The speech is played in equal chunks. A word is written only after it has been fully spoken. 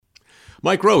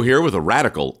Mike Rowe here with a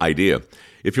radical idea.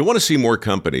 If you want to see more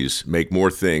companies make more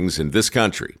things in this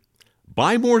country,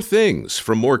 buy more things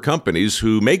from more companies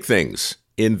who make things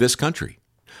in this country.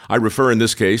 I refer in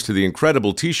this case to the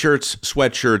incredible t-shirts,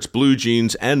 sweatshirts, blue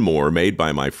jeans, and more made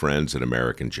by my friends at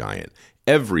American Giant.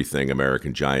 Everything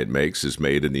American Giant makes is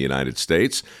made in the United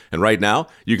States. And right now,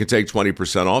 you can take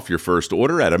 20% off your first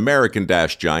order at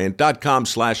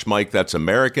american-giant.com/Mike. That's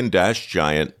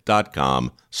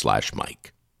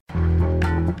american-giant.com/Mike.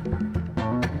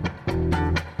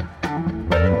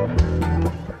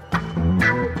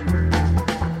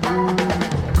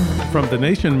 From The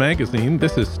Nation magazine,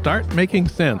 this is Start Making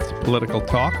Sense, political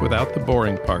talk without the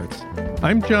boring parts.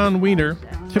 I'm John Wiener.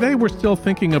 Today we're still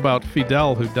thinking about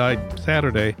Fidel, who died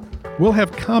Saturday. We'll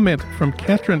have comment from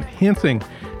Katrin Hansing.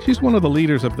 She's one of the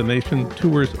leaders of The Nation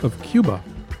tours of Cuba.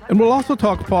 And we'll also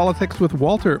talk politics with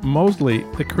Walter Mosley,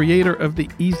 the creator of the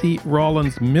Easy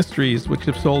Rawlins Mysteries, which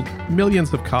have sold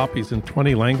millions of copies in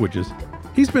 20 languages.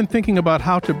 He's been thinking about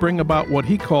how to bring about what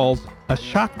he calls a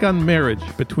shotgun marriage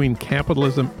between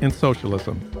capitalism and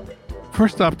socialism.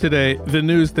 First up today, the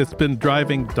news that's been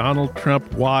driving Donald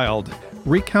Trump wild,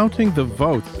 recounting the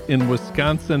votes in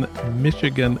Wisconsin,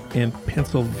 Michigan, and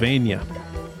Pennsylvania.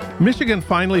 Michigan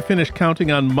finally finished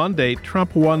counting on Monday.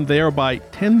 Trump won there by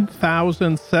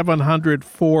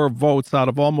 10,704 votes out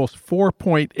of almost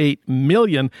 4.8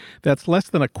 million. That's less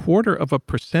than a quarter of a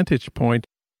percentage point.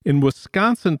 In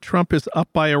Wisconsin, Trump is up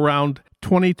by around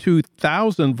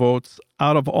 22,000 votes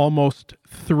out of almost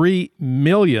 3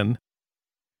 million.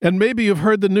 And maybe you've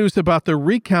heard the news about the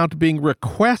recount being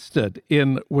requested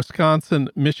in Wisconsin,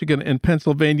 Michigan, and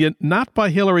Pennsylvania, not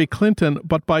by Hillary Clinton,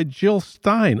 but by Jill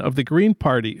Stein of the Green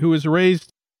Party, who has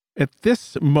raised at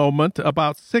this moment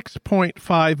about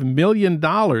 $6.5 million,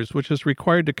 which is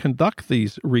required to conduct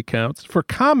these recounts. For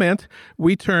comment,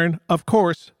 we turn, of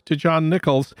course, to John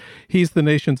Nichols. He's the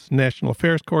nation's national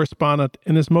affairs correspondent,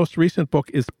 and his most recent book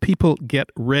is People Get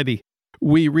Ready.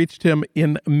 We reached him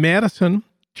in Madison.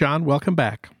 John, welcome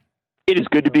back. It is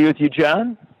good to be with you,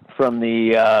 John, from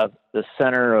the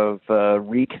center of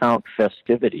recount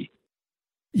festivity.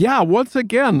 Yeah, once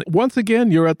again,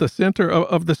 you're at the center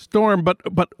of the storm.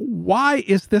 But why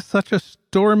is this such a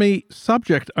stormy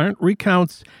subject? Aren't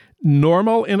recounts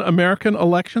normal in American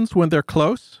elections when they're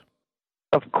close?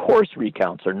 Of course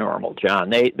recounts are normal, John.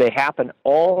 They happen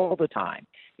all the time.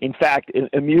 In fact,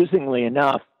 amusingly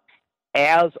enough,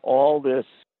 as all this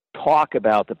talk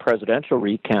about the presidential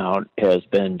recount has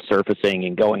been surfacing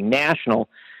and going national,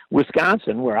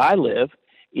 Wisconsin, where I live,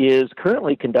 is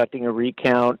currently conducting a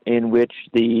recount in which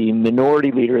the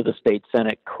minority leader of the state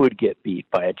Senate could get beat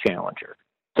by a challenger.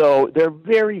 So they're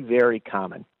very, very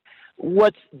common.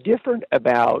 What's different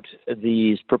about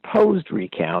these proposed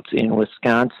recounts in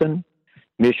Wisconsin,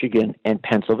 Michigan, and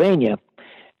Pennsylvania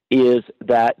is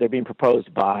that they're being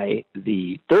proposed by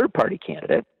the third-party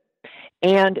candidate,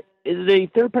 and the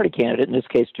third-party candidate, in this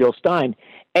case Jill Stein,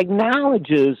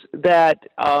 acknowledges that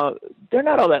they're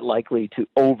not all that likely to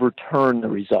overturn the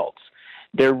results.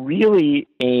 They're really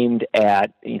aimed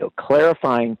at,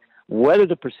 clarifying whether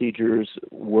the procedures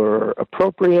were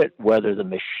appropriate, whether the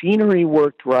machinery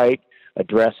worked right,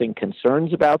 addressing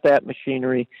concerns about that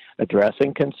machinery,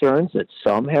 addressing concerns that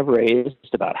some have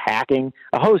raised about hacking,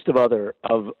 a host of other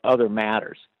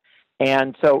matters.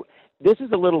 And so this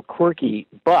is a little quirky,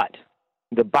 but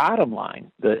the bottom line,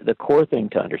 the core thing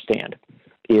to understand,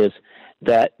 is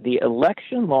that the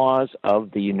election laws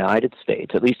of the United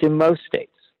States, at least in most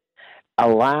states,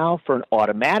 allow for an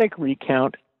automatic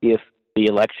recount if the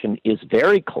election is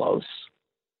very close.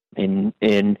 In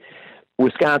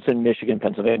Wisconsin, Michigan,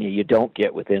 Pennsylvania, you don't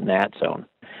get within that zone.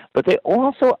 But they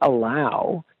also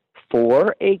allow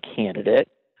for a candidate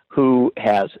who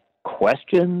has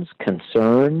questions,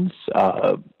 concerns,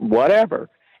 whatever,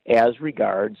 as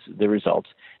regards the results,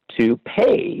 to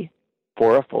pay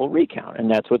for a full recount.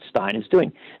 And that's what Stein is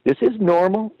doing. This is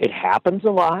normal. It happens a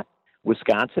lot.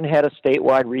 Wisconsin had a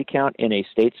statewide recount in a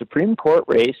state Supreme Court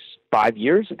race 5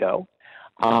 years ago.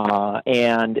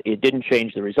 And it didn't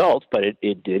change the results, but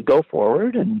it did go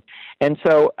forward. And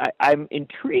so I'm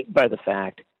intrigued by the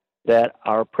fact that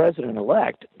our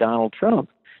president-elect, Donald Trump,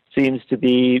 seems to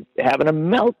be having a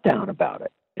meltdown about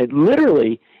it. It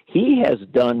literally, he has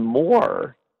done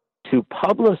more to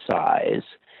publicize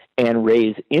and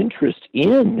raise interest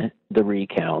in the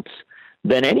recounts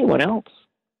than anyone else.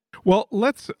 Well,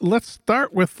 let's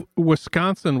start with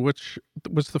Wisconsin, which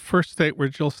was the first state where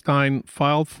Jill Stein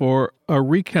filed for a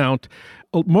recount.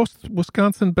 Most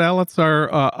Wisconsin ballots are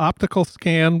optical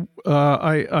scan,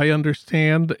 I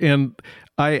understand, and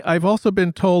I've also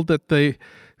been told that the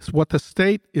what the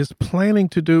state is planning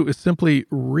to do is simply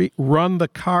run the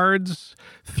cards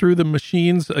through the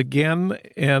machines again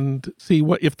and see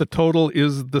what if the total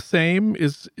is the same?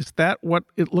 Is that what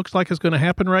it looks like is going to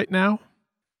happen right now?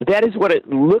 That is what it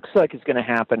looks like is going to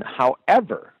happen.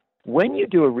 However, when you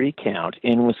do a recount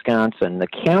in Wisconsin, the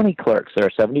county clerks, there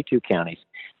are 72 counties,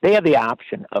 they have the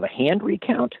option of a hand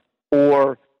recount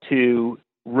or to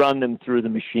run them through the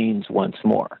machines once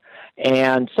more.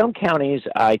 And some counties,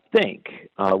 I think,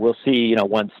 we'll see,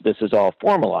 once this is all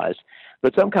formalized,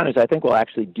 but some counties, I think, will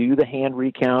actually do the hand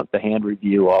recount, the hand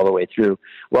review all the way through,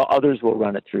 while others will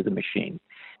run it through the machine.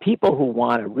 People who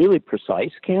want a really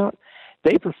precise count,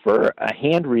 they prefer a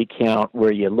hand recount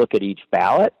where you look at each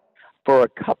ballot for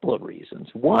a couple of reasons.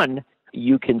 One,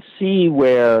 you can see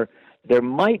where there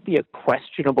might be a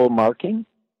questionable marking,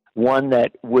 one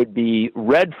that would be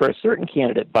read for a certain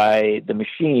candidate by the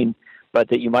machine, but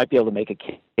that you might be able to make a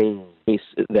case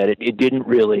that it didn't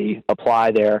really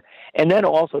apply there. And then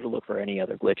also to look for any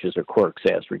other glitches or quirks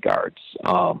as regards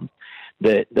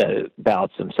the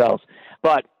ballots themselves.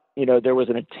 But, there was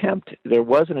an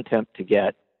attempt to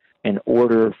get an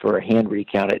order for a hand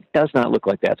recount. It does not look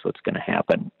like that's what's going to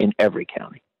happen in every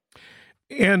county.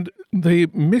 And the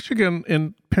Michigan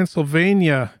and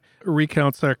Pennsylvania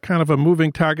recounts are kind of a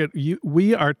moving target.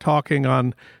 We are talking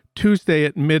on Tuesday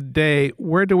at midday.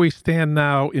 Where do we stand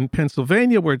now in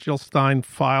Pennsylvania, where Jill Stein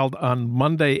filed on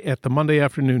Monday at the Monday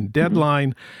afternoon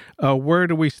deadline? Where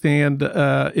do we stand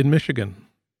in Michigan?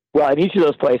 Well, in each of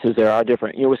those places, there are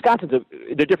different, there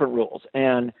are different rules.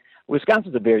 And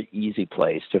Wisconsin's a very easy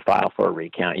place to file for a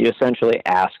recount. You essentially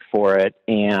ask for it,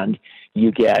 and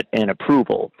you get an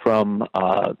approval from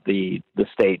the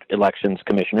state elections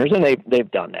commissioners, and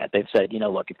they've done that. They've said,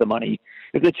 look, if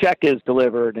the check is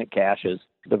delivered and it cashes,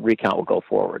 the recount will go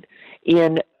forward.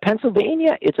 In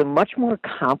Pennsylvania, it's a much more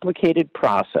complicated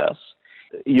process.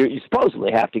 You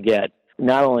supposedly have to get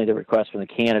not only the request from the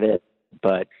candidate,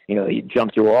 but you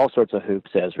jump through all sorts of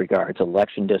hoops as regards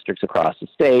election districts across the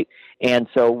state. And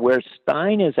so where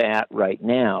Stein is at right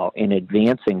now in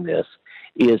advancing this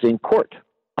is in court.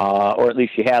 Or at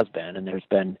least she has been, and there's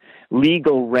been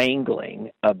legal wrangling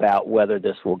about whether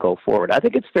this will go forward. I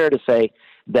think it's fair to say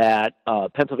that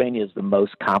Pennsylvania is the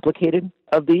most complicated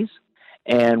of these,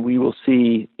 and we will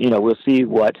see, we'll see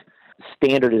what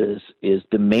standard is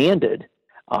demanded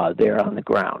there on the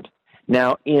ground.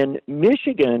 Now, in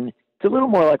Michigan, it's a little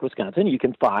more like Wisconsin. You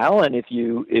can file, and if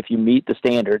you meet the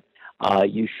standard,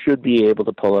 you should be able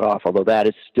to pull it off, although that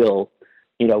is still,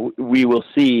 we will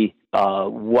see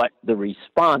what the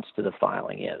response to the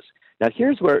filing is. Now,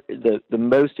 here's where the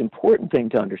most important thing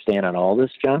to understand on all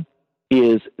this, John,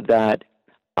 is that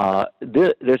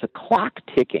there's a clock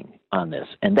ticking on this,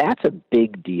 and that's a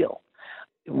big deal.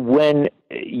 When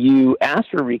you ask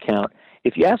for a recount,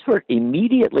 if you ask for it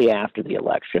immediately after the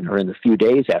election or in the few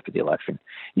days after the election,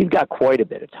 you've got quite a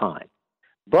bit of time.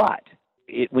 But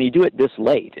when you do it this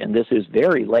late, and this is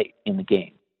very late in the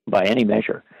game by any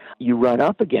measure, you run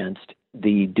up against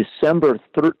the December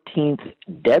 13th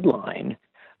deadline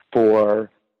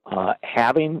for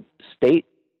having state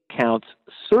counts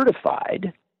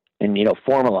certified and,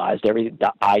 formalized, every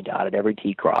I dotted, every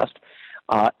T crossed,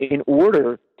 in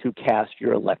order to cast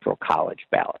your electoral college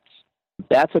ballots.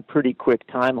 That's a pretty quick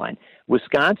timeline.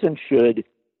 Wisconsin should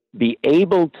be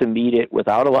able to meet it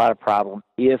without a lot of problem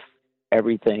if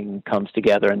everything comes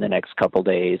together in the next couple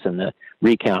days and the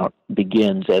recount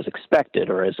begins as expected,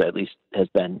 or as at least has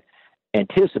been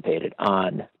anticipated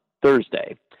on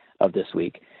Thursday of this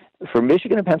week. For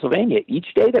Michigan and Pennsylvania,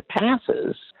 each day that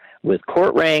passes with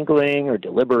court wrangling or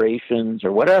deliberations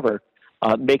or whatever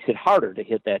makes it harder to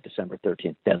hit that December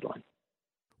 13th deadline.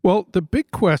 Well, the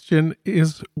big question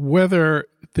is whether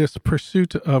this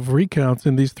pursuit of recounts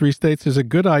in these three states is a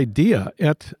good idea.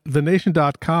 At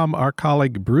thenation.com, our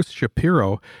colleague Bruce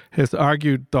Shapiro has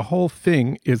argued the whole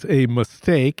thing is a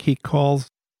mistake. He calls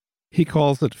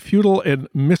it futile and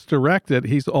misdirected.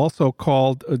 He's also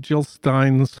called Jill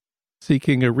Stein's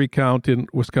seeking a recount in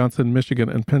Wisconsin, Michigan,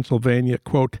 and Pennsylvania,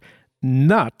 quote,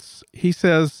 nuts. He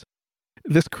says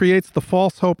this creates the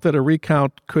false hope that a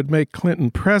recount could make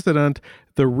Clinton president.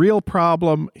 The real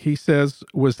problem, he says,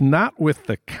 was not with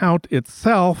the count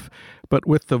itself, but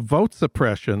with the vote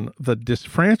suppression, the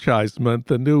disfranchisement,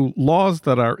 the new laws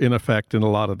that are in effect in a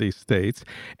lot of these states.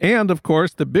 And, of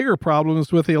course, the bigger problem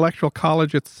is with the Electoral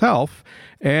College itself.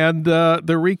 And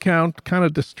the recount kind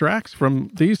of distracts from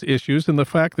these issues and the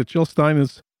fact that Jill Stein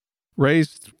is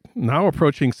raised now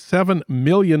approaching $7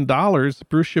 million.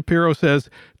 Bruce Shapiro says,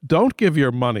 don't give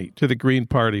your money to the Green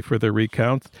Party for the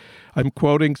recounts. I'm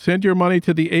quoting, send your money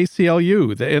to the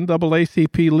ACLU, the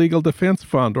NAACP Legal Defense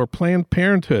Fund, or Planned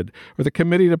Parenthood, or the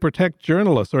Committee to Protect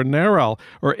Journalists, or NARAL,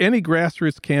 or any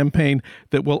grassroots campaign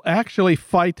that will actually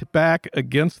fight back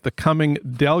against the coming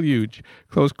deluge.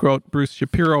 Close quote, Bruce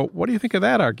Shapiro. What do you think of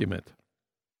that argument?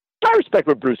 I respect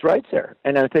what Bruce writes there.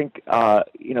 And I think,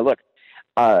 look,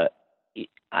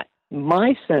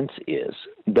 my sense is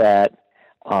that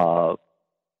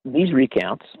these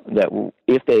recounts, that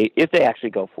if they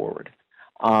actually go forward,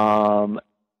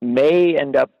 may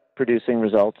end up producing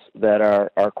results that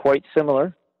are quite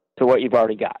similar to what you've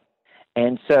already got.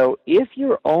 And so if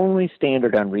your only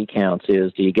standard on recounts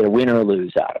is do you get a win or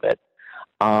lose out of it,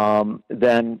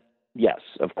 then yes,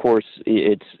 of course,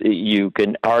 you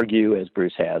can argue, as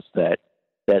Bruce has, that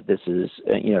this is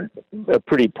a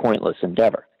pretty pointless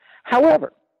endeavor.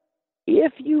 However,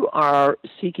 if you are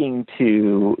seeking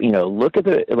to look at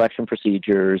the election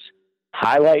procedures,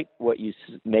 highlight what you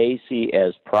may see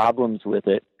as problems with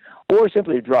it, or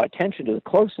simply draw attention to the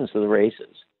closeness of the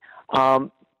races,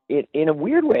 in a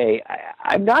weird way,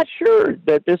 I'm not sure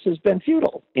that this has been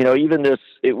futile. Even this,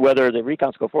 whether the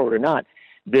recounts go forward or not,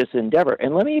 this endeavor.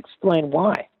 And let me explain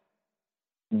why.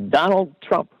 Donald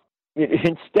Trump,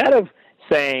 instead of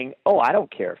saying, "Oh, I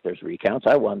don't care if there's recounts.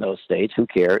 I won those states. Who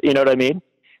cares?" You know what I mean?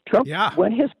 Trump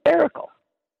went hysterical,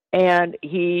 and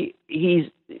he's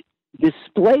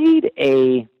displayed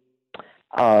a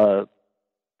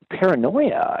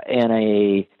paranoia and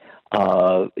a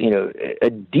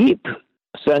deep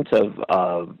sense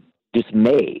of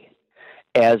dismay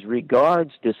as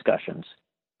regards discussions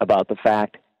about the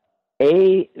fact,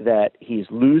 A, that he's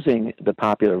losing the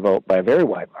popular vote by a very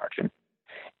wide margin,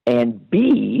 and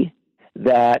B,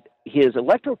 that his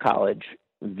Electoral College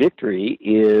victory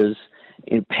is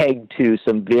pegged to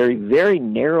some very, very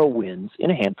narrow wins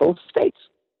in a handful of states.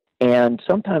 And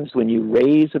sometimes when you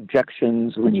raise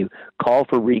objections, when you call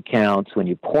for recounts, when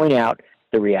you point out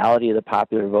the reality of the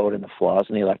popular vote and the flaws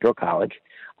in the Electoral College,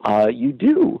 you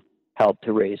do help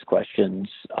to raise questions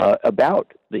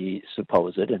about the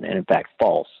supposed and in fact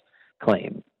false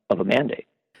claim of a mandate.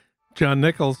 John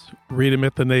Nichols, read him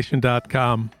at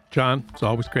thenation.com. John, it's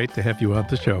always great to have you on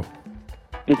the show.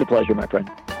 It's a pleasure, my friend.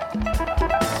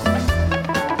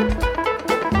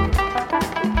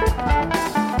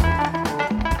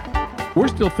 We're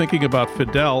still thinking about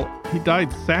Fidel. He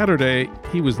died Saturday.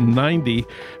 He was 90.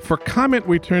 For comment,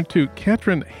 we turn to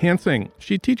Katrin Hansing.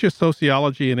 She teaches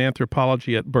sociology and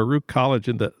anthropology at Baruch College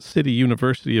in the City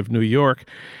University of New York.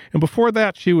 And before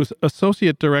that, she was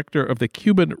associate director of the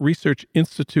Cuban Research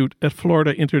Institute at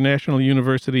Florida International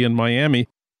University in Miami.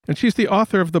 And she's the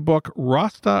author of the book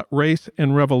Rasta, Race,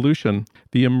 and Revolution,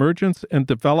 The Emergence and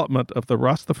Development of the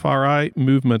Rastafari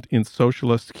Movement in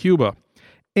Socialist Cuba.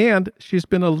 And she's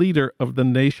been a leader of the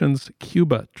nation's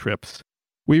Cuba trips.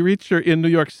 We reached her in New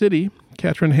York City.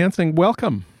 Katrin Hansing,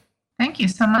 welcome. Thank you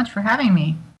so much for having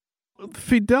me.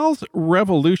 Fidel's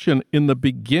revolution in the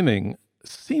beginning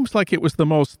seems like it was the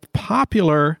most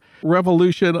popular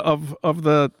revolution of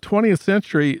the 20th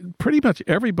century. Pretty much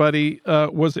everybody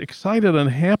was excited and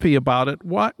happy about it.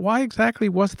 Why exactly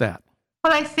was that?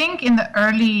 Well, I think in the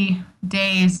early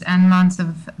days and months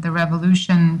of the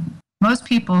revolution, most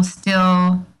people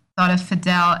still thought of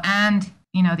Fidel and,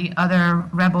 the other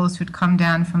rebels who'd come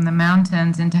down from the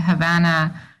mountains into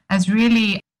Havana as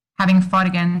really having fought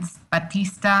against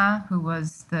Batista, who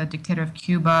was the dictator of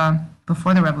Cuba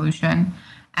before the revolution.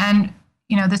 And,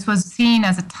 this was seen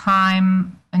as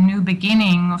a new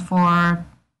beginning for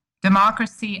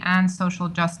democracy and social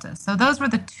justice. So those were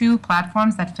the two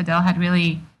platforms that Fidel had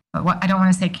really, I don't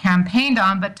want to say campaigned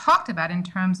on, but talked about in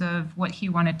terms of what he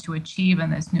wanted to achieve in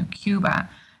this new Cuba.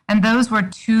 And those were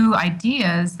two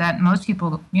ideas that most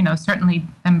people, certainly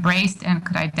embraced and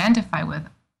could identify with: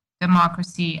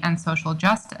 democracy and social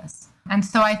justice. And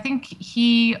so I think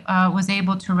he was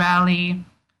able to rally,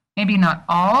 maybe not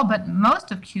all, but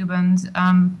most of Cubans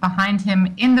behind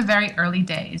him in the very early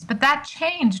days. But that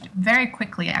changed very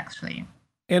quickly, actually.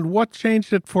 And what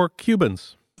changed it for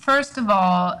Cubans? First of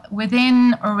all,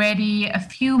 within already a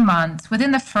few months,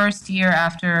 within the first year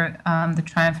after the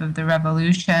triumph of the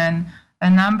revolution, a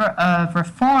number of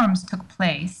reforms took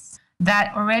place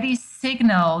that already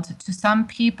signaled to some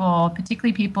people,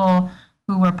 particularly people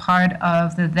who were part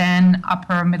of the then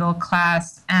upper middle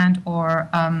class and or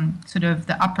sort of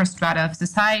the upper strata of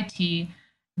society,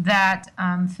 that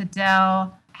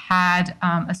Fidel had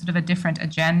a sort of a different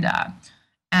agenda.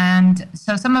 And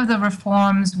so some of the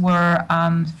reforms were,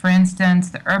 for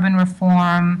instance, the urban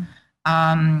reform,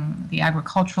 the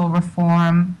agricultural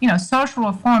reform, social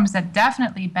reforms that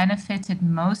definitely benefited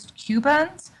most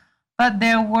Cubans. But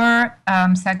there were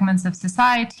segments of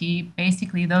society,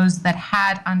 basically those that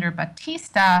had under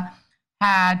Batista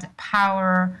had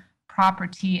power,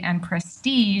 property, and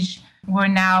prestige, were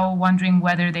now wondering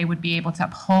whether they would be able to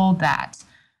uphold that.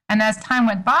 And as time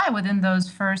went by, within those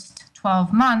first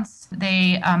 12 months,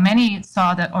 many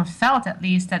saw that, or felt at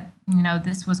least, that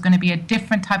this was going to be a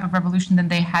different type of revolution than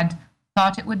they had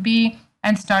thought it would be,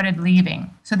 and started leaving.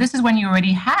 So this is when you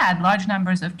already had large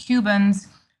numbers of Cubans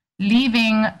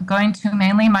leaving, going to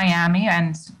mainly Miami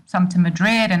and some to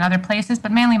Madrid and other places,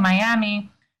 but mainly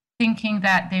Miami, thinking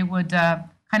that they would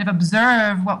kind of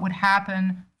observe what would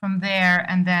happen from there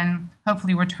and then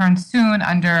hopefully return soon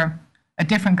under a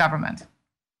different government.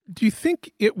 Do you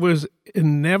think it was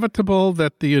inevitable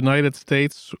that the United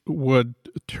States would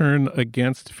turn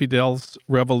against Fidel's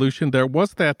revolution? There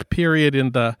was that period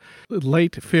in the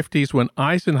late 50s when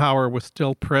Eisenhower was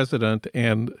still president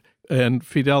and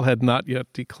Fidel had not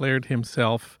yet declared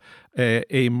himself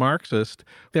a Marxist.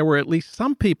 There were at least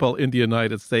some people in the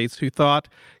United States who thought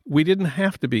we didn't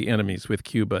have to be enemies with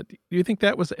Cuba. Do you think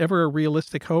that was ever a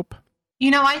realistic hope?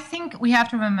 I think we have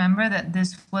to remember that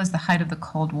this was the height of the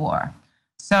Cold War.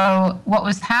 So what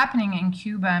was happening in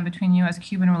Cuba and between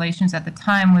U.S.-Cuban relations at the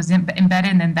time was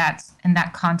embedded in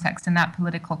that context, in that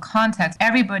political context.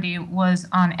 Everybody was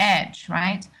on edge,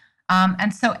 right?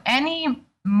 And so any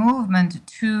movement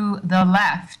to the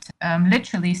left,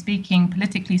 literally speaking,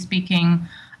 politically speaking,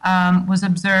 was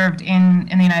observed in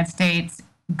the United States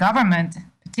government,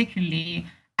 particularly,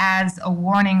 as a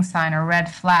warning sign, a red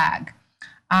flag.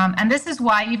 And this is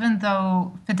why, even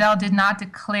though Fidel did not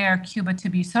declare Cuba to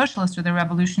be socialist or the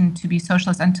revolution to be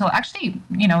socialist until actually,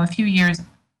 a few years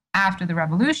after the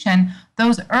revolution,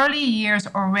 those early years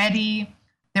already,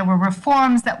 there were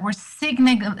reforms that were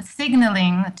signaling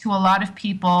to a lot of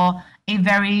people a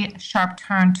very sharp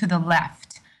turn to the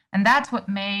left. And that's what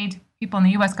made people in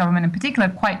the U.S. government in particular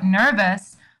quite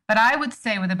nervous. But I would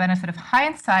say, with the benefit of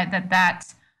hindsight,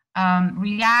 that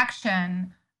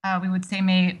reaction, we would say,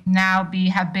 may now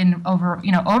have been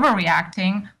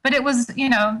overreacting. But it was,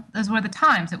 those were the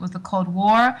times. It was the Cold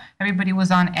War. Everybody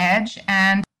was on edge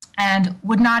and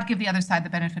would not give the other side the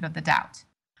benefit of the doubt.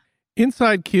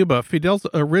 Inside Cuba, Fidel's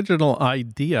original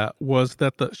idea was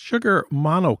that the sugar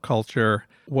monoculture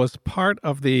was part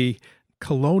of the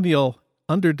colonial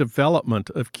underdevelopment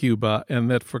of Cuba,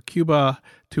 and that for Cuba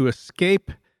to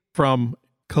escape from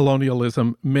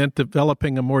colonialism meant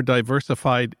developing a more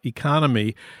diversified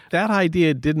economy. That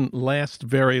idea didn't last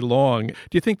very long. Do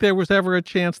you think there was ever a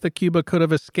chance that Cuba could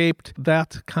have escaped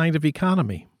that kind of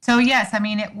economy? So yes,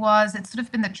 it's sort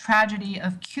of been the tragedy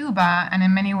of Cuba and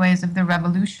in many ways of the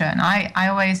revolution. I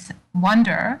always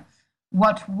wonder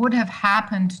what would have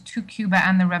happened to Cuba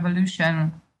and the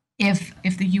revolution if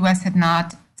the U.S. had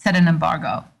not set an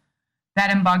embargo.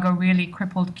 That embargo really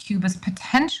crippled Cuba's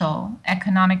potential,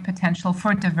 economic potential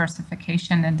for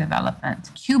diversification and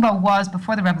development. Cuba was,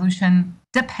 before the revolution,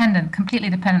 completely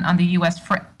dependent on the U.S.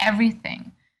 for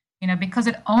everything, because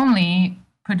it only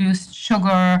produced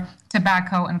sugar,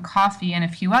 tobacco, and coffee, and a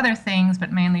few other things,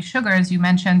 but mainly sugar, as you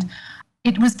mentioned.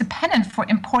 It was dependent for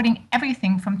importing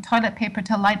everything from toilet paper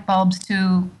to light bulbs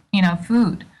to,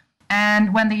 food.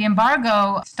 And when the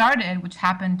embargo started, which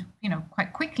happened,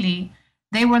 quite quickly,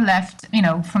 they were left,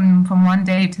 from one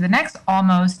day to the next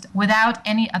almost without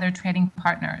any other trading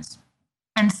partners.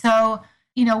 And so,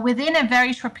 within a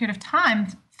very short period of time,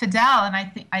 Fidel, and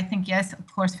I think, yes, of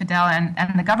course, Fidel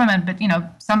and the government, but,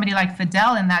 somebody like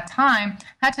Fidel in that time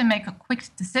had to make quick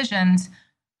decisions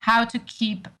how to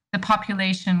keep the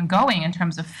population going in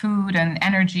terms of food and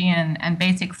energy and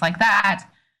basics like that.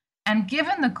 And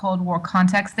given the Cold War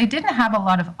context, they didn't have a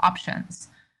lot of options.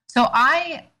 So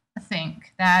I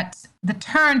think that the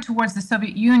turn towards the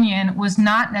Soviet Union was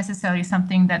not necessarily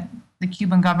something that the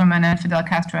Cuban government and Fidel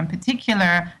Castro in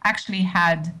particular actually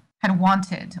had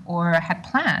wanted or had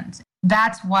planned.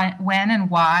 That's when and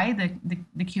why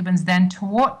the Cubans then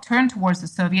turned towards the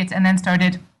Soviets and then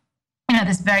started,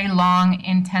 this very long,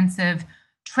 intensive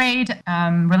trade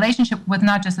relationship with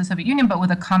not just the Soviet Union, but with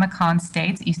the Comecon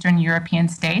states, Eastern European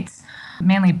states,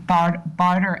 mainly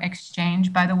barter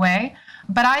exchange, by the way.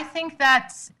 But I think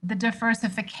that the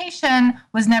diversification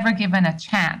was never given a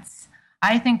chance.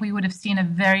 I think we would have seen a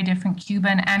very different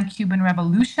Cuban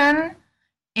revolution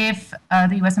if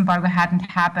the U.S. embargo hadn't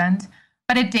happened,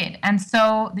 but it did. And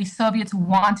so the Soviets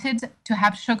wanted to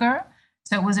have sugar.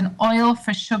 So it was an oil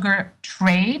for sugar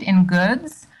trade in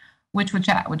goods, which was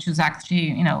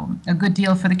actually, a good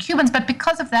deal for the Cubans. But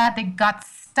because of that, they got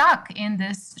stuck in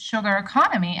this sugar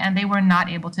economy and they were not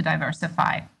able to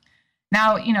diversify.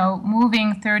 Now,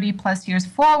 moving 30 plus years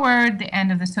forward, the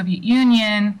end of the Soviet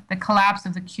Union, the collapse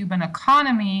of the Cuban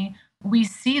economy, we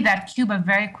see that Cuba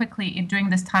very quickly, during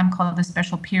this time called the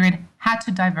Special Period, had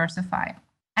to diversify.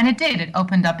 And it did. It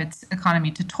opened up its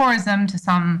economy to tourism, to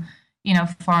some,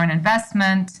 foreign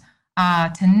investment,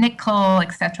 to nickel,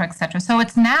 et cetera, et cetera. So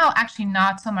it's now actually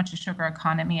not so much a sugar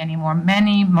economy anymore.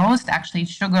 Most actually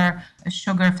sugar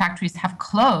factories have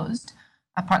closed,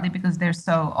 partly because they're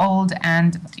so old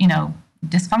and,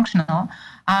 dysfunctional.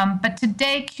 But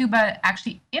today, Cuba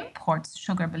actually imports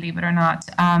sugar, believe it or not.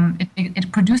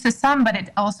 It produces some, but it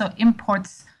also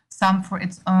imports some for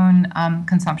its own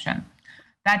consumption.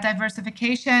 That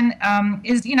diversification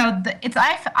is,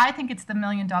 I think it's the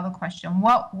million-dollar question.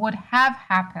 What would have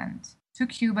happened to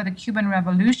Cuba, the Cuban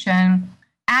Revolution,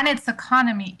 and its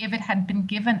economy if it had been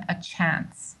given a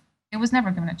chance? It was never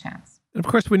given a chance. Of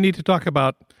course, we need to talk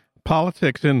about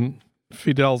politics in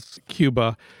Fidel's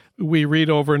Cuba. We read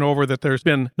over and over that there's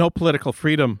been no political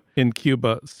freedom in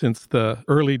Cuba since the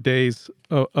early days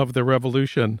of the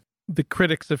revolution. The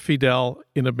critics of Fidel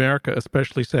in America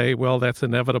especially say, well, that's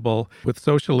inevitable with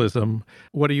socialism.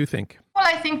 What do you think? Well,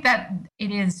 I think that it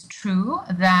is true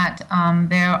that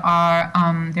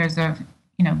there's a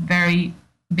very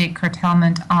big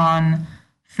curtailment on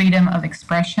freedom of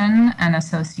expression and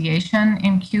association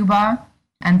in Cuba.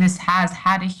 And this has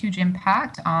had a huge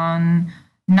impact on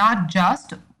not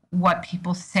just what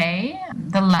people say,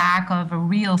 the lack of a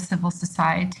real civil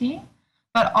society,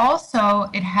 but also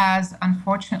it has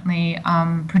unfortunately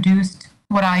produced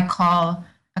what I call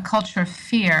a culture of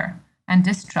fear and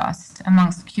distrust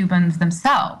amongst Cubans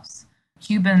themselves.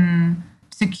 Cuban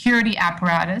security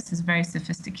apparatus is very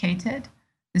sophisticated.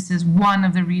 This is one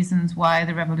of the reasons why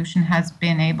the revolution has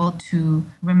been able to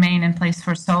remain in place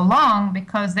for so long,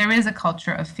 because there is a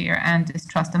culture of fear and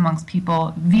distrust amongst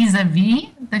people vis-a-vis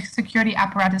the security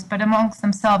apparatus, but amongst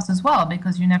themselves as well,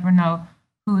 because you never know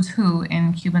who's who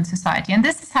in Cuban society. And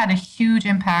this has had a huge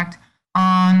impact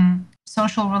on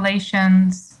social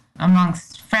relations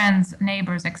amongst friends,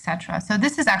 neighbors, etc. So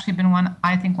this has actually been one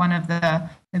of the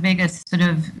biggest sort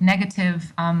of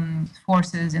negative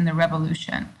forces in the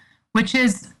revolution, which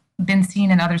has been seen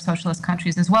in other socialist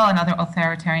countries as well, in other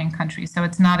authoritarian countries. So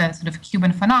it's not a sort of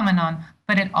Cuban phenomenon,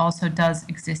 but it also does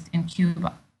exist in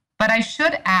Cuba. But I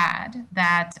should add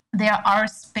that there are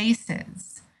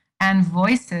spaces and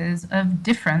voices of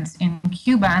difference in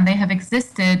Cuba, and they have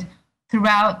existed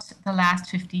throughout the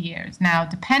last 50 years. Now,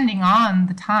 depending on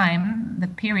the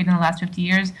period in the last 50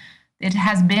 years, it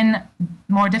has been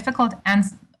more difficult and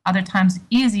other times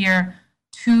easier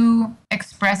to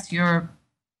express your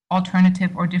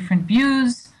alternative or different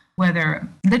views, whether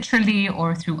literally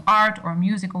or through art or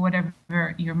music or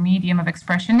whatever your medium of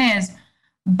expression is.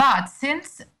 But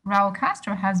since Raul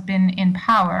Castro has been in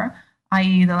power,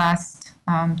 i.e. the last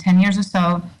 10 years or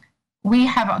so, we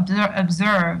have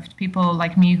observed, people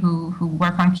like me who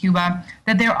work on Cuba,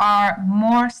 that there are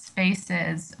more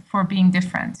spaces for being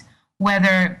different,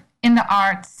 whether in the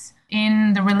arts,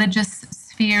 in the religious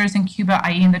spheres in Cuba,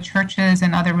 i.e. in the churches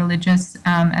and other religious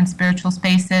and spiritual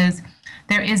spaces.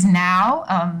 There is now,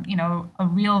 a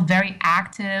real very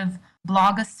active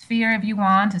blogosphere, if you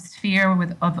want, a sphere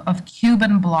of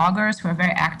Cuban bloggers who are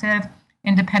very active,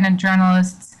 independent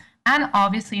journalists, and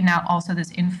obviously now also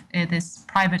this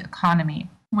private economy,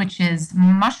 which is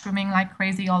mushrooming like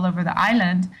crazy all over the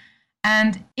island.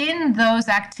 And in those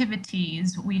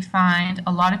activities, we find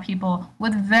a lot of people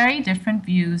with very different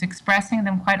views expressing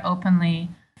them quite openly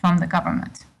from the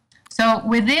government. So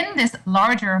within this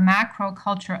larger macro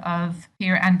culture of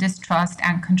fear and distrust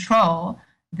and control,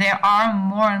 there are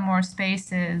more and more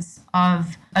spaces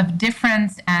of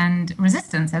difference and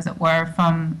resistance, as it were,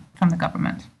 from the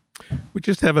government. We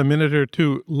just have a minute or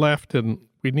two left, and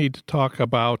we need to talk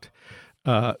about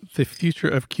the future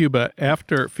of Cuba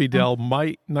after Fidel.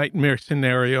 My nightmare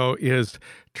scenario is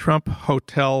Trump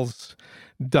hotels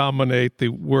dominate the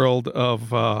world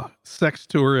of sex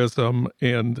tourism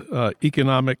and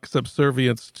economic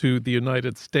subservience to the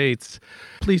United States.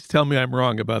 Please tell me I'm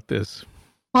wrong about this.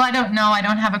 Well, I don't know. I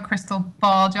don't have a crystal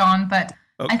ball, John, but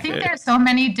okay. I think there are so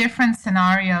many different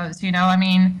scenarios,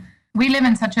 we live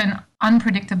in such an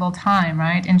unpredictable time,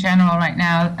 right, in general right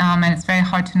now, and it's very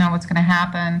hard to know what's going to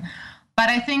happen. But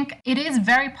I think it is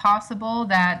very possible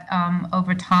that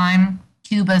over time,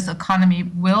 Cuba's economy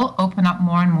will open up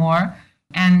more and more,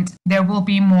 and there will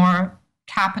be more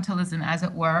capitalism, as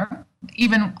it were,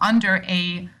 even under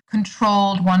a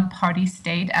controlled one-party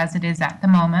state as it is at the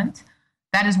moment.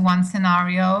 That is one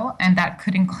scenario, and that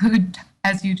could include,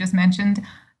 as you just mentioned,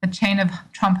 the chain of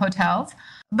Trump hotels.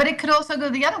 But it could also go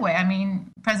the other way. I mean,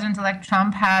 President-elect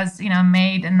Trump has,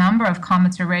 made a number of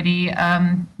comments already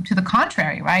to the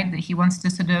contrary, right? That he wants to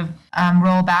sort of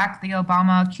roll back the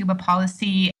Obama-Cuba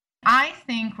policy. I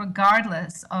think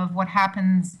regardless of what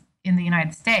happens in the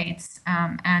United States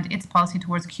and its policy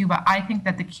towards Cuba, I think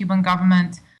that the Cuban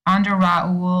government under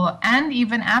Raul and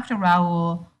even after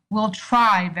Raul will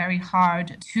try very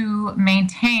hard to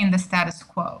maintain the status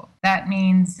quo. That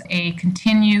means a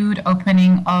continued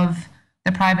opening of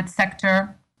the private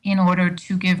sector in order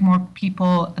to give more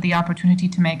people the opportunity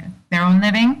to make their own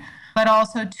living, but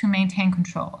also to maintain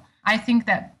control. I think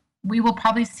that we will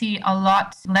probably see a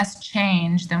lot less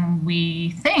change than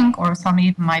we think, or some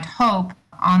even might hope,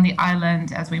 on the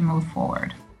island as we move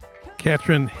forward.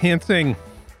 Katrin Hansing.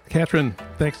 Katrin,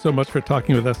 thanks so much for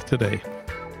talking with us today.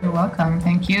 You're welcome.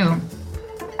 Thank you.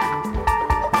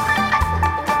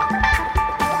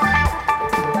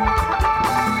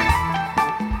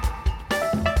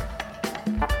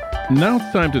 Now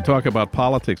it's time to talk about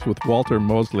politics with Walter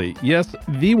Mosley. Yes,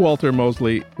 the Walter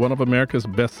Mosley, one of America's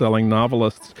best-selling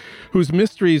novelists, whose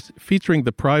mysteries featuring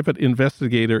the private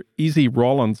investigator E.Z.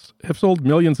 Rawlins have sold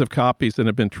millions of copies and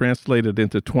have been translated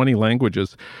into 20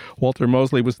 languages. Walter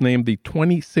Mosley was named the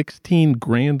 2016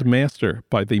 Grand Master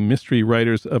by the Mystery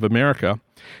Writers of America.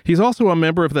 He's also a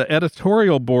member of the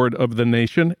editorial board of The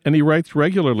Nation, and he writes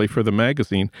regularly for the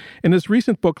magazine. And his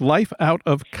recent book, Life Out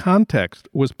of Context,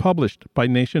 was published by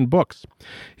Nation Books.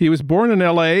 He was born in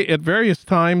L.A. At various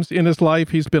times in his life,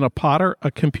 he's been a potter,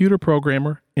 a computer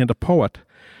programmer, and a poet.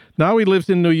 Now he lives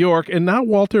in New York, and now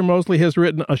Walter Mosley has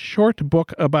written a short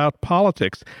book about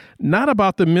politics, not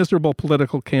about the miserable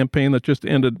political campaign that just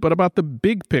ended, but about the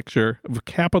big picture of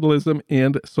capitalism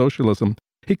and socialism.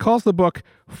 He calls the book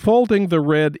Folding the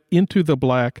Red into the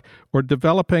Black, or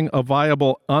Developing a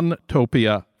Viable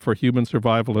Untopia for Human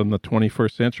Survival in the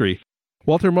 21st Century.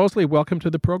 Walter Mosley, welcome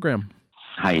to the program.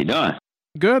 How you doing?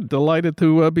 Good. Delighted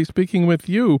to be speaking with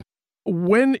you.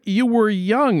 When you were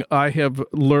young, I have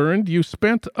learned, you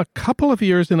spent a couple of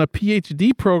years in a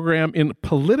PhD program in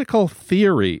political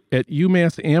theory at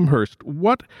UMass Amherst.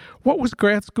 What was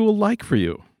grad school like for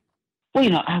you?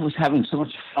 Well, I was having so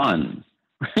much fun.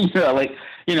 I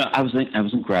was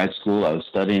in grad school. I was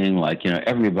studying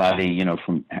everybody,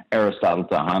 from Aristotle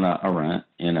to Hannah Arendt.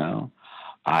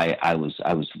 I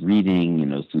was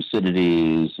reading,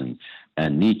 Thucydides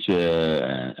and Nietzsche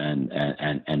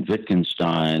and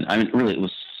Wittgenstein. I mean, really, it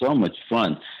was so much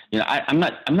fun. I'm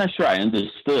not sure I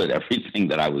understood everything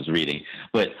that I was reading,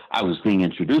 but I was being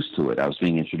introduced to it. I was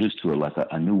being introduced to it like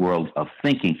a new world of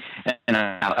thinking, and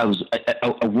I was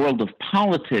a world of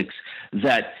politics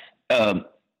that.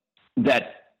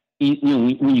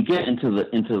 When you get into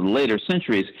the later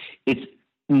centuries, it's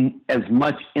as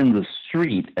much in the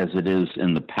street as it is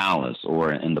in the palace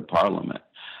or in the parliament.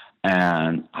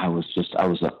 And I was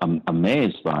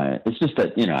amazed by it. It's just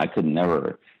that, I could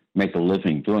never make a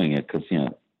living doing it because,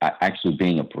 actually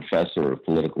being a professor of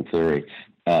political theory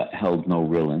held no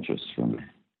real interest for me.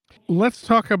 Let's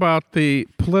talk about the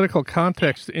political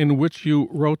context in which you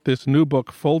wrote this new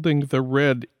book, Folding the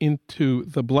Red into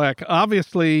the Black.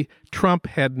 Obviously, Trump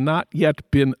had not yet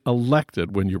been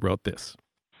elected when you wrote this.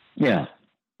 Yeah.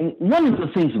 One of the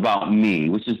things about me,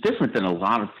 which is different than a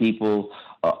lot of people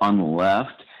on the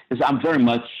left, is I'm very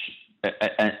much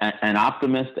an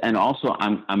optimist, and also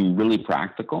I'm really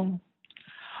practical.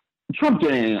 Trump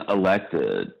getting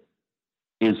elected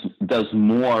does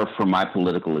more for my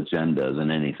political agenda than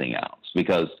anything else,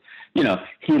 because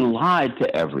he lied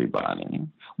to everybody.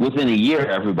 Within a year,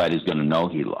 everybody's going to know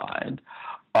he lied.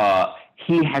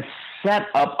 He has set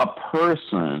up a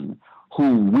person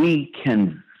who we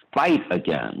can fight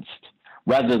against,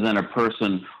 rather than a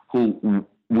person who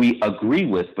we agree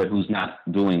with, but who's not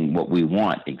doing what we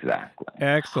want exactly.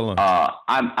 Excellent. I'm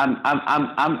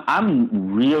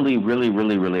really, really,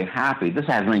 really, really happy. This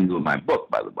has nothing to do with my book,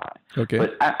 by the way. Okay.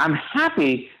 But I'm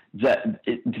happy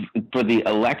for the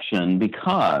election,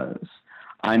 because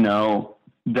I know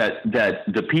that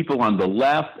the people on the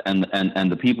left and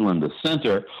the people in the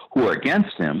center who are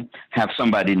against him have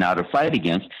somebody now to fight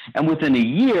against. And within a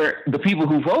year, the people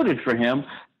who voted for him,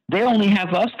 they only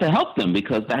have us to help them,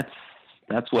 because that's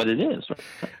what it is.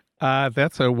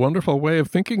 That's a wonderful way of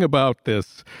thinking about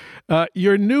this.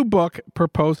 Your new book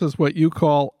proposes what you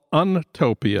call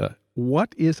untopia.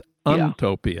 What is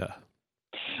untopia?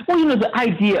 Well, the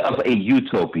idea of a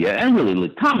utopia, and really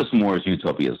Thomas More's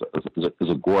Utopia is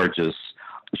a gorgeous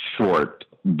short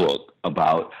book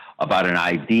about an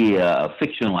idea, a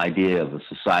fictional idea of a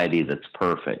society that's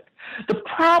perfect. The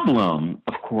problem,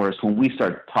 of course, when we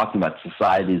start talking about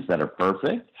societies that are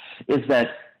perfect, is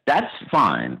that That's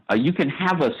fine. You can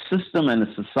have a system and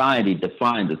a society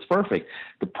defined as perfect.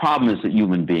 The problem is that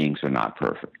human beings are not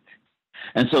perfect.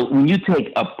 And so when you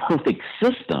take a perfect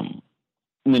system,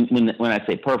 when I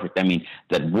say perfect, I mean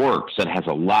that works, that has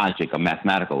a logic, a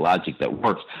mathematical logic that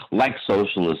works, like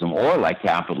socialism or like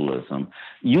capitalism,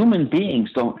 human beings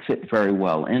don't fit very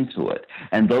well into it.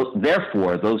 And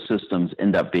therefore, those systems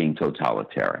end up being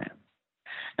totalitarian.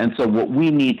 And so what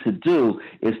we need to do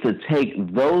is to take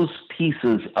those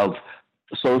pieces of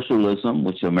socialism,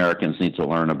 which Americans need to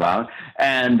learn about,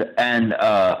 and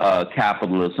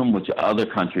capitalism, which other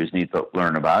countries need to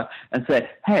learn about, and say,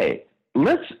 hey,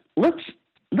 let's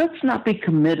not be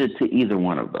committed to either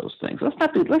one of those things. Let's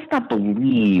not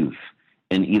believe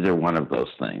in either one of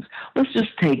those things. Let's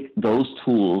just take those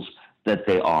tools that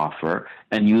they offer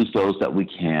and use those that we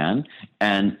can,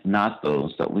 and not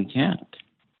those that we can't.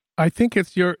 I think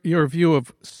it's your view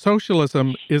of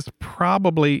socialism is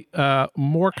probably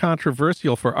more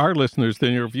controversial for our listeners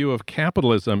than your view of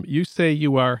capitalism. You say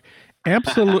you are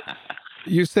absolutely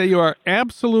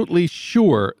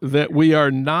sure that we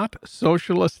are not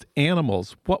socialist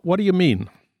animals. What do you mean?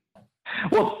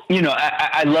 Well,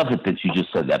 I love it that you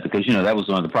just said that, because, that was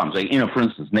one of the problems. Like, for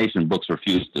instance, Nation Books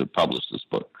refused to publish this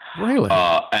book. Really?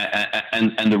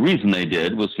 And the reason they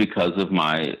did was because of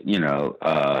my,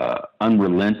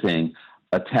 unrelenting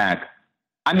attack.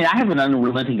 I mean, I have an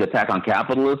unrelenting attack on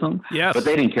capitalism, yes, but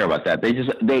they didn't care about that.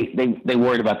 They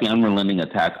worried about the unrelenting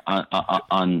attack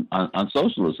on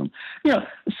socialism.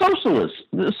 Socialists,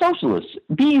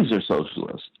 bees are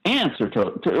socialists, ants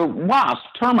are wasps,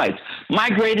 termites,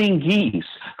 migrating geese,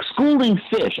 schooling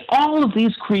fish. All of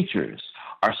these creatures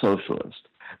are socialist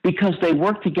because they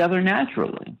work together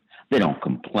naturally. They don't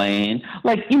complain.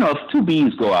 Like, if two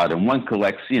bees go out and one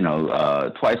collects,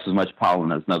 twice as much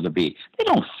pollen as another bee, they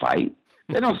don't fight.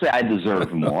 They don't say, I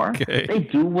deserve more. Okay. They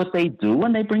do what they do,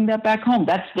 and they bring that back home.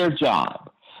 That's their job.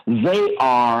 They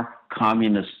are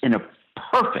communists in a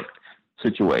perfect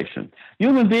situation.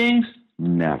 Human beings,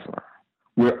 never.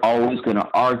 We're always going to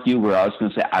argue. We're always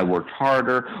going to say, I worked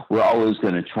harder. We're always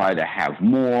going to try to have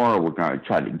more. We're going to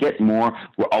try to get more.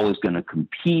 We're always going to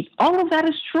compete. All of that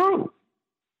is true.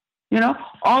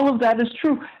 All of that is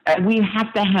true. And we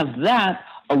have to have that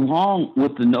along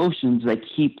with the notions that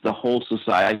keep the whole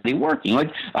society working.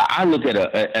 Like, I look at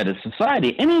a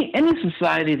society, any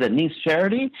society that needs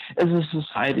charity is a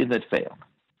society that failed.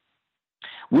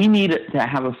 We need to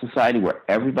have a society where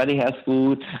everybody has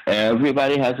food,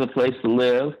 everybody has a place to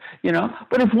live,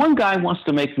 But if one guy wants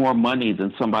to make more money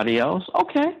than somebody else,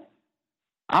 okay,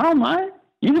 I don't mind.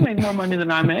 You can make more money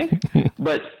than I make,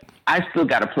 but I still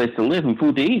got a place to live and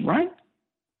food to eat, right?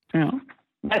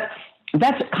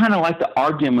 That's kind of like the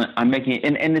argument I'm making,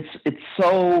 and it's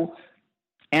so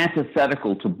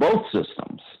antithetical to both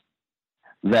systems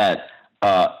that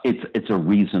it's a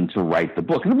reason to write the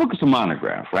book. And the book is a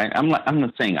monograph, right? I'm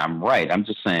not saying I'm right. I'm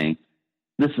just saying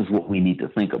this is what we need to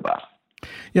think about.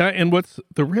 Yeah, and what's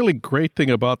the really great thing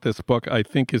about this book, I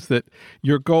think, is that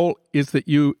your goal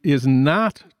is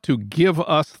not to give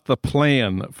us the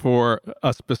plan for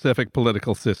a specific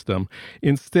political system.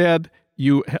 Instead,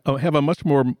 you have a much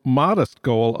more modest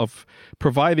goal of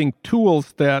providing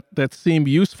tools that seem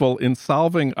useful in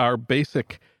solving our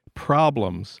basic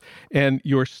problems. And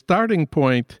your starting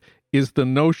point is the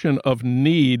notion of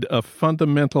need, of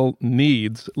fundamental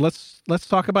needs. Let's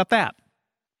talk about that.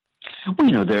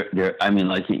 Well,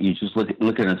 like you just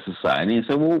look at a society and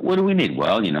say, well, what do we need?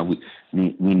 Well, we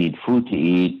need food to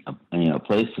eat, a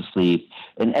place to sleep,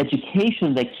 an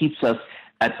education that keeps us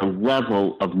at the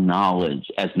level of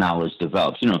knowledge as knowledge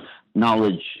develops.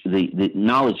 Knowledge, the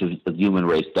knowledge of the human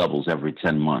race doubles every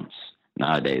 10 months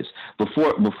nowadays.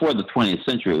 Before the 20th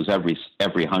century, it was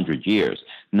every 100 years.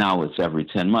 Now it's every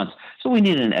 10 months. So we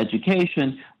need an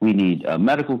education, we need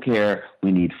medical care,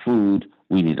 we need food,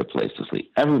 we need a place to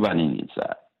sleep. Everybody needs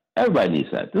that. Everybody needs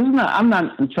that. I'm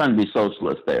not trying to be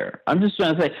socialist there. I'm just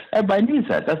trying to say everybody needs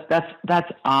that.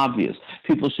 That's obvious.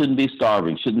 People shouldn't be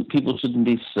starving. People shouldn't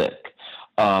be sick.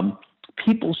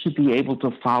 People should be able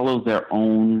to follow their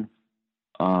own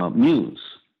muse.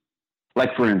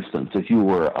 Like, for instance, if you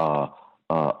were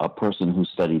a person who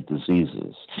studied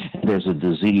diseases, there's a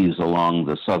disease along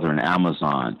the southern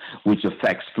Amazon which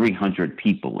affects 300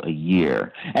 people a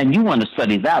year, and you want to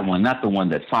study that one, not the one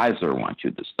that Pfizer wants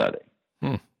you to study.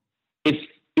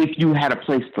 If you had a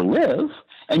place to live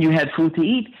and you had food to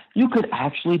eat, you could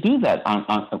actually do that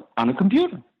on a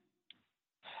computer.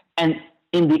 And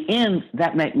in the end,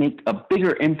 that might make a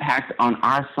bigger impact on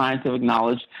our scientific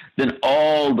knowledge than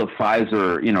all the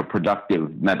Pfizer,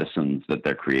 productive medicines that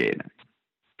they're creating.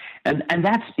 And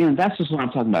that's just what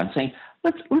I'm talking about. I'm saying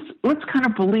let's kind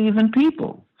of believe in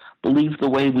people. believe the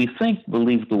way we think,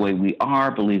 believe the way we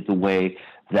are, believe the way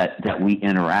that we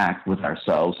interact with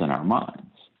ourselves and our minds.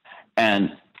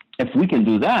 And if we can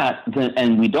do that, then,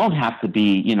 and we don't have to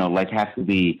be,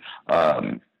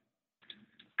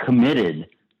 committed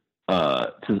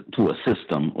to a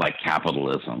system like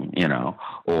capitalism,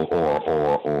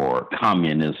 or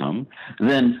communism,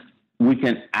 then we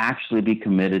can actually be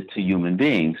committed to human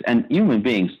beings. And human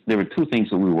beings, there are two things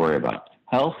that we worry about: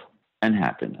 health and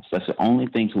happiness. That's the only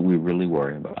things that we really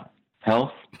worry about: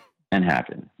 health and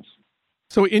happiness.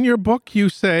 So in your book, you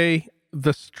say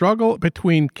the struggle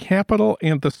between capital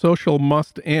and the social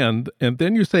must end. And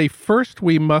then you say, first,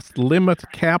 we must limit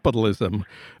capitalism.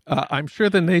 I'm sure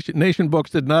the Nation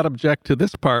books did not object to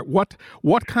this part. What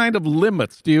kind of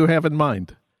limits do you have in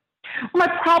mind? My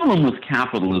problem with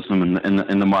capitalism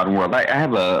in the modern world, I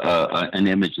have an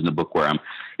image in the book where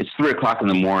it's 3:00 in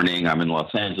the morning. I'm in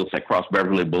Los Angeles. I cross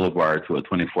Beverly Boulevard to a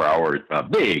 24-hour,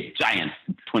 big, giant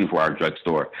 24-hour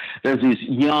drugstore. There's these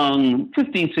young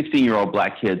 15, 16-year-old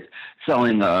black kids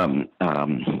selling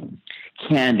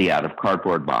candy out of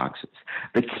cardboard boxes.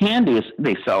 The candy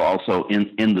they sell also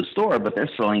in the store, but they're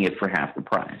selling it for half the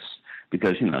price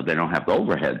because they don't have the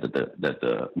overhead that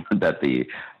the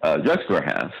drugstore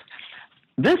has.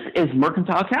 This is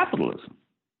mercantile capitalism.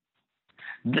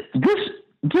 This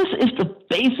is the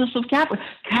basis of capitalism.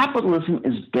 Capitalism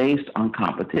is based on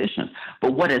competition.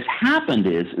 But what has happened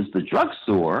is the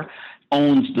drugstore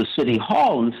owns the city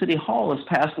hall, and the city hall has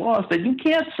passed laws that you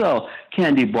can't sell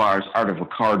candy bars out of a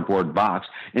cardboard box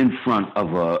in front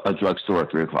of a drugstore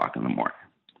at 3:00 in the morning.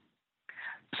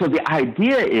 So the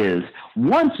idea is,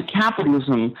 once the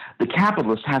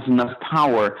capitalist has enough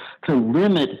power to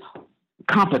limit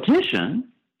competition,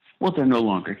 well, they're no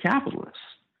longer capitalists.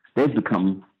 They've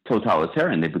become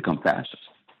totalitarian. They've become fascist.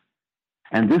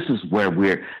 And this is where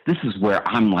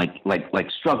I'm like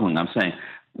struggling. I'm saying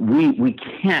we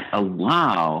can't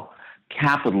allow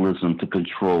capitalism to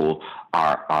control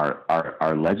our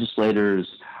legislators,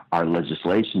 our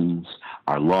legislations,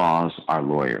 our laws, our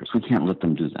lawyers. We can't let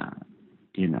them do that.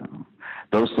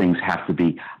 Those things have to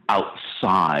be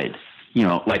outside.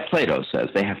 Like Plato says,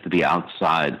 they have to be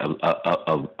outside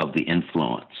of the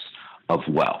influence of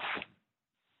wealth.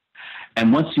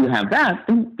 And once you have that,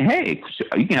 then, hey,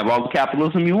 you can have all the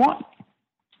capitalism you want.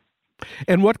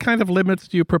 And what kind of limits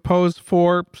do you propose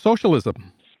for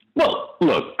socialism? Well,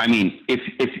 look, I mean, if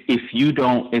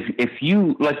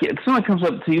someone comes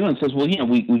up to you and says, well,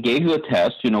 we gave you a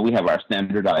test, we have our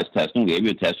standardized testing, we gave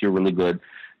you a test, you're really good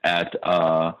at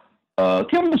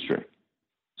chemistry,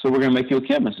 so we're going to make you a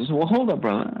chemist. I said, well, hold up,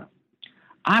 brother.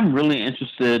 I'm really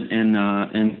interested in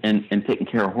taking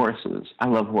care of horses. I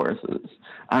love horses.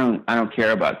 I don't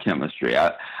care about chemistry.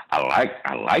 I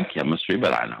like chemistry,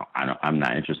 but I'm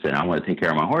not interested. I want to take care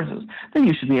of my horses. Then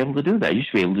you should be able to do that. You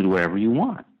should be able to do whatever you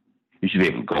want. You should be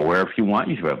able to go wherever you want.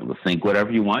 You should be able to think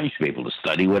whatever you want. You should be able to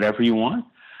study whatever you want.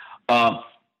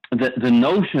 The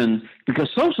notion,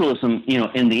 because socialism,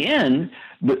 in the end,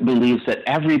 believes that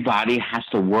everybody has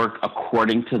to work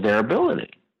according to their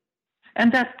ability.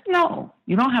 And no,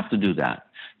 you don't have to do that.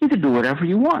 You can do whatever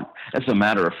you want. As a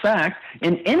matter of fact,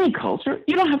 in any culture,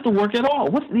 you don't have to work at all.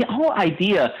 What's the whole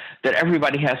idea that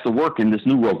everybody has to work in this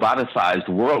new roboticized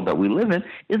world that we live in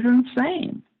is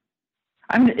insane.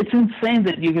 I mean, it's insane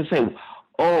that you can say,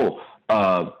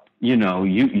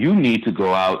 you need to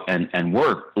go out and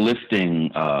work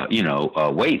lifting,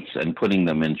 weights and putting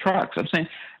them in trucks. I'm saying,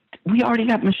 we already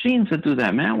got machines that do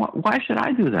that, man. Why should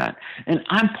I do that? And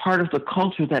I'm part of the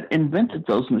culture that invented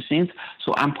those machines,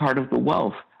 so I'm part of the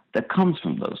wealth that comes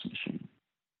from those machines.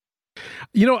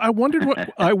 I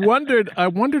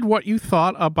wondered what you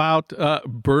thought about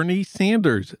Bernie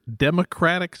Sanders,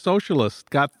 Democratic socialist,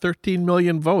 got 13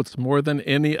 million votes, more than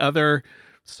any other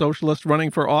socialist running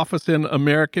for office in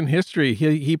American history.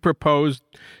 He proposed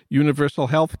universal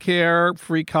health care,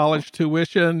 free college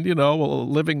tuition, a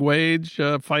living wage,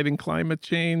 fighting climate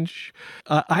change.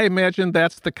 I imagine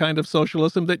that's the kind of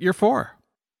socialism that you're for.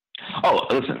 Oh,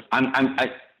 listen,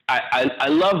 I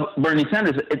love Bernie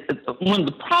Sanders. One of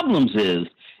the problems is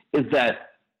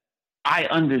that I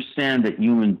understand that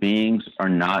human beings are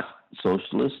not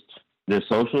socialists. They're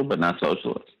social, but not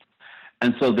socialist.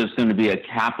 And so there's going to be a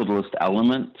capitalist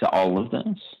element to all of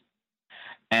this.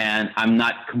 And I'm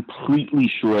not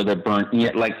completely sure that Bernie,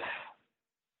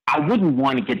 I wouldn't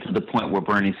want to get to the point where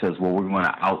Bernie says, well, we're going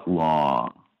to outlaw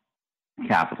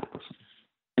capitalism.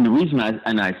 And the reason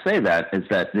I say that is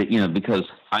that, because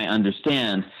I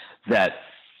understand that,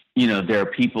 there are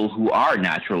people who are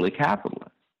naturally capitalists.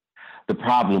 The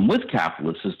problem with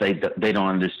capitalists is they don't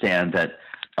understand that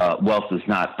wealth is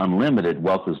not unlimited.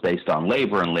 Wealth is based on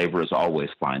labor, and labor is always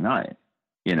finite.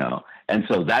 And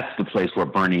so that's the place where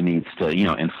Bernie needs to,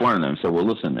 inform them. So, well,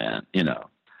 listen, man,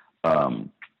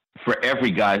 for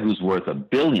every guy who's worth $1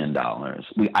 billion,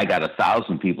 I got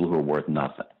 1,000 people who are worth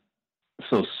nothing.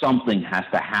 So something has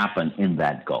to happen in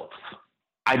that gulf.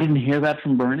 I didn't hear that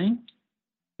from Bernie,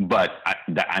 but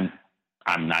I'm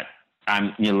not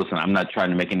trying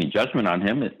to make any judgment on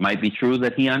him. It might be true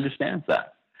that he understands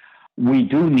that. We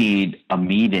do need a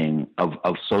meeting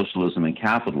of socialism and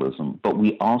capitalism, but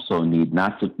we also need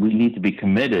to be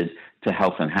committed to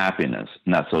health and happiness,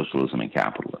 not socialism and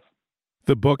capitalism.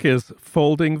 The book is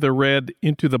Folding the Red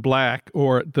into the Black,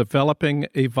 or Developing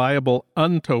a Viable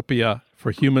Untopia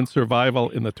for Human Survival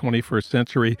in the 21st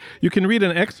Century. You can read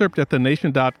an excerpt at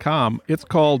thenation.com. It's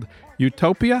called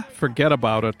Utopia? Forget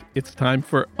about it. It's time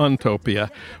for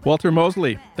Untopia. Walter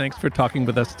Mosley, thanks for talking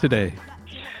with us today.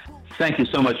 Thank you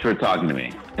so much for talking to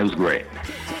me. It was great.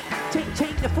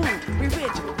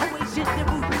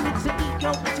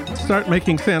 Start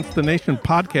Making Sense, the Nation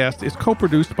podcast, is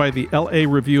co-produced by the LA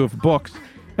Review of Books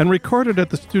and recorded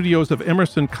at the studios of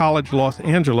Emerson College, Los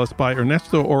Angeles by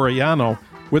Ernesto Orellano,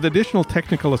 with additional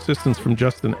technical assistance from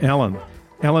Justin Allen.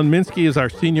 Alan Minsky is our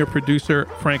senior producer.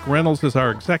 Frank Reynolds is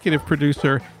our executive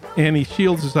producer. Annie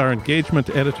Shields is our engagement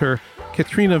editor.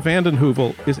 Katrina Vanden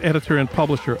Heuvel is editor and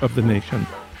publisher of The Nation.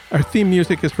 Our theme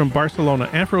music is from Barcelona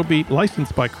Afrobeat,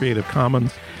 licensed by Creative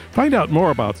Commons. Find out more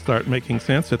about Start Making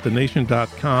Sense at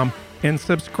thenation.com and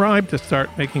subscribe to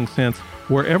Start Making Sense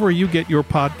wherever you get your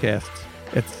podcasts,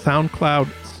 at SoundCloud,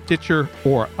 Stitcher,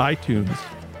 or iTunes.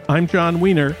 I'm John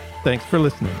Wiener. Thanks for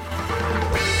listening.